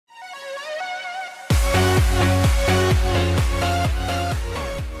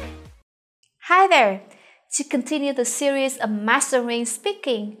Hi there! To continue the series of mastering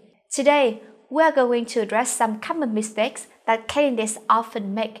speaking, today we are going to address some common mistakes that candidates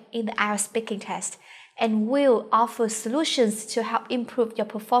often make in the IELTS speaking test and will offer solutions to help improve your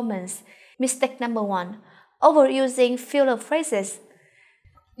performance. Mistake number 1. Overusing filler phrases.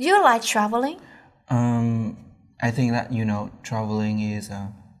 Do you like traveling? I think that, traveling is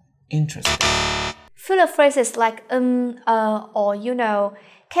interesting. Filler phrases like or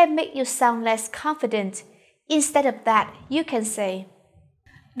can make you sound less confident. Instead of that, you can say,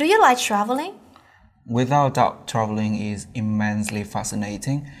 do you like traveling? Without doubt, traveling is immensely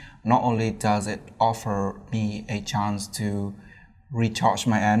fascinating. Not only does it offer me a chance to recharge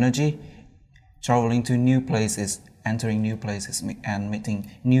my energy, traveling to new places, entering new places, and meeting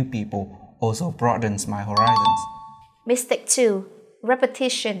new people also broadens my horizons. Mistake 2.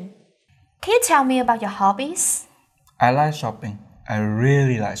 Repetition. Can you tell me about your hobbies? I like shopping. I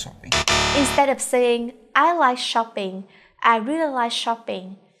really like shopping. Instead of saying, I like shopping, I really like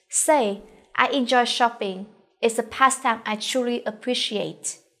shopping, say, I enjoy shopping. It's a pastime I truly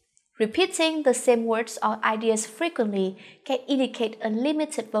appreciate. Repeating the same words or ideas frequently can indicate a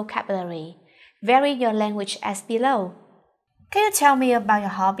limited vocabulary. Vary your language as below. Can you tell me about your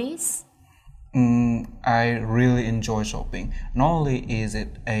hobbies? I really enjoy shopping. Not only is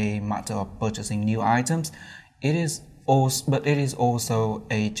it a matter of purchasing new items, it is also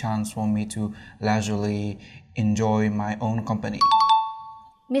a chance for me to leisurely enjoy my own company.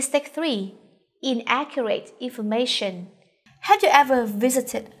 Mistake 3. Inaccurate information. Have you ever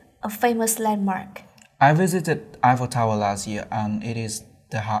visited a famous landmark? I visited Eiffel Tower last year and it is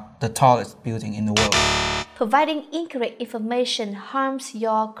the tallest building in the world. Providing incorrect information harms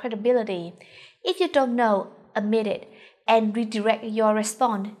your credibility. If you don't know, admit it and redirect your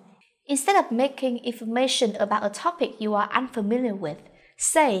response. Instead of making information about a topic you are unfamiliar with,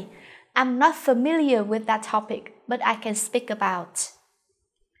 say, I'm not familiar with that topic, but I can speak about.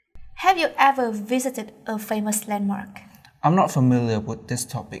 Have you ever visited a famous landmark? I'm not familiar with this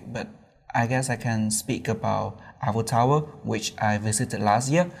topic, but I guess I can speak about Eiffel Tower, which I visited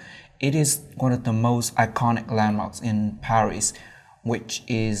last year. It is one of the most iconic landmarks in Paris, which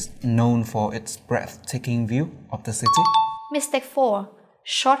is known for its breathtaking view of the city. Mistake 4.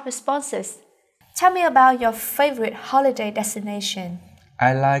 Short responses. Tell me about your favorite holiday destination.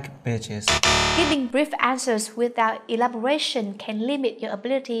 I like beaches. Giving brief answers without elaboration can limit your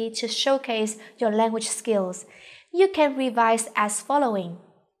ability to showcase your language skills. You can revise as following.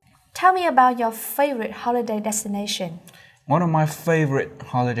 Tell me about your favorite holiday destination. One of my favorite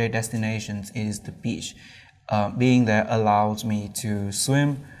holiday destinations is the beach. Being there allows me to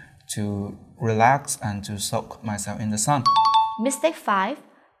swim, to relax, and to soak myself in the sun. Mistake 5.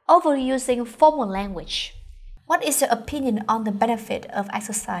 Overusing formal language. What is your opinion on the benefit of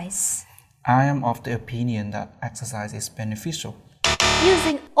exercise? I am of the opinion that exercise is beneficial.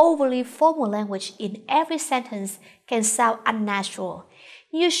 Using overly formal language in every sentence can sound unnatural.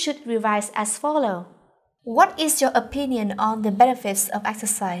 You should revise as follows. What is your opinion on the benefits of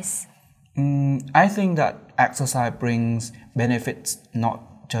exercise? I think that exercise brings benefits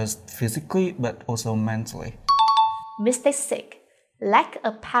not just physically but also mentally. Mistake 6. Lack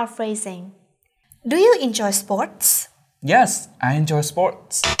of paraphrasing. Do you enjoy sports? Yes, I enjoy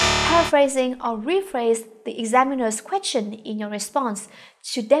sports. Paraphrasing or rephrase the examiner's question in your response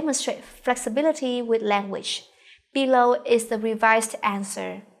to demonstrate flexibility with language. Below is the revised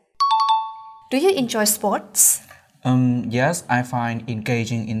answer. Do you enjoy sports? Yes, I find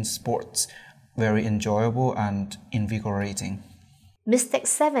engaging in sports very enjoyable and invigorating. Mistake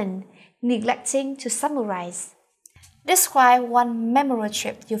 7. Neglecting to summarize. Describe one memorable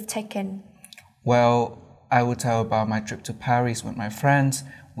trip you've taken. Well, I will tell about my trip to Paris with my friends.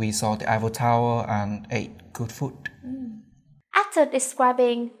 We saw the Eiffel Tower and ate good food. After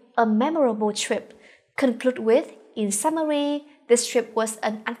describing a memorable trip, conclude with, in summary, this trip was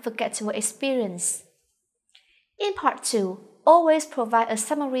an unforgettable experience. In part 2, always provide a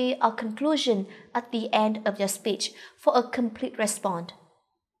summary or conclusion at the end of your speech for a complete response.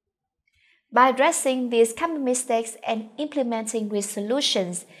 By addressing these common mistakes and implementing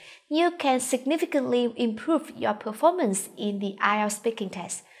resolutions, you can significantly improve your performance in the IELTS speaking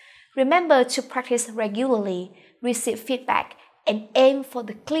test. Remember to practice regularly, receive feedback, and aim for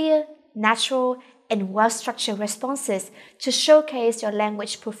the clear, natural, and well-structured responses to showcase your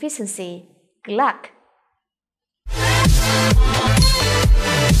language proficiency. Good luck!